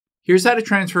Here's how to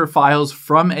transfer files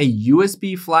from a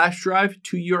USB flash drive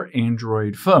to your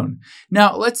Android phone.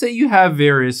 Now, let's say you have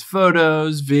various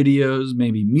photos, videos,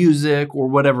 maybe music, or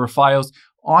whatever files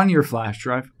on your flash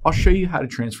drive. I'll show you how to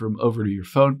transfer them over to your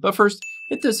phone, but first,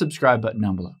 hit the subscribe button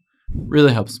down below.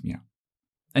 Really helps me out.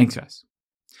 Thanks, guys.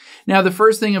 Now, the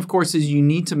first thing, of course, is you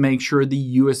need to make sure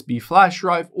the USB flash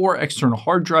drive or external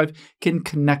hard drive can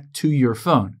connect to your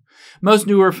phone. Most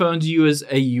newer phones use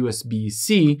a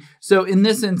USB-C, so in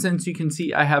this instance, you can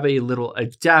see I have a little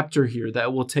adapter here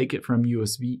that will take it from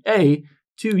USB-A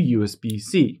to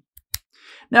USB-C.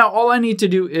 Now, all I need to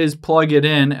do is plug it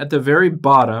in at the very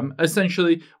bottom,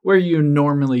 essentially where you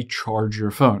normally charge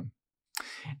your phone.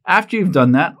 After you've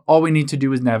done that, all we need to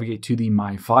do is navigate to the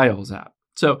My Files app.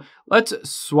 So let's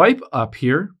swipe up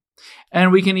here,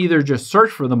 and we can either just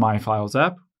search for the My Files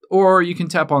app, or you can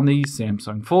tap on the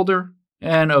Samsung folder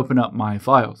and open up My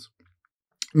Files.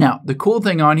 Now, the cool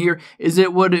thing on here is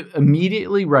it would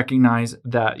immediately recognize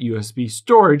that USB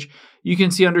storage. You can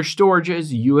see under storage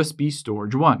as USB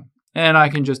storage 1, and I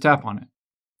can just tap on it.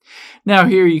 Now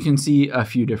here you can see a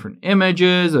few different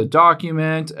images, a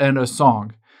document, and a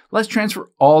song. Let's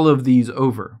transfer all of these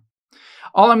over.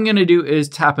 All I'm going to do is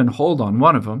tap and hold on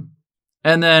one of them,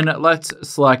 and then let's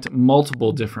select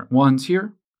multiple different ones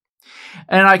here.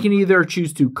 And I can either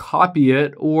choose to copy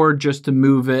it or just to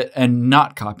move it and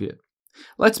not copy it.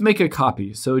 Let's make a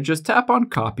copy. So just tap on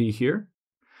copy here.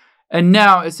 And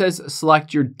now it says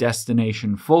select your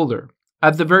destination folder.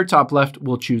 At the very top left,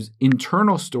 we'll choose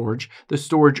internal storage, the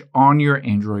storage on your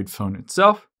Android phone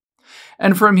itself.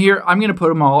 And from here, I'm going to put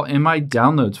them all in my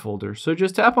downloads folder. So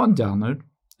just tap on download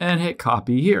and hit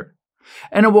copy here.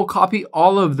 And it will copy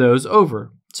all of those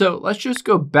over. So let's just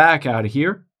go back out of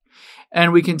here.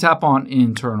 And we can tap on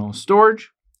internal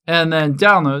storage and then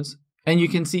downloads, and you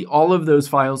can see all of those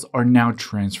files are now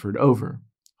transferred over.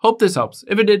 Hope this helps.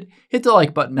 If it did, hit the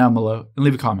like button down below and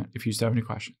leave a comment if you still have any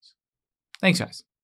questions. Thanks, guys.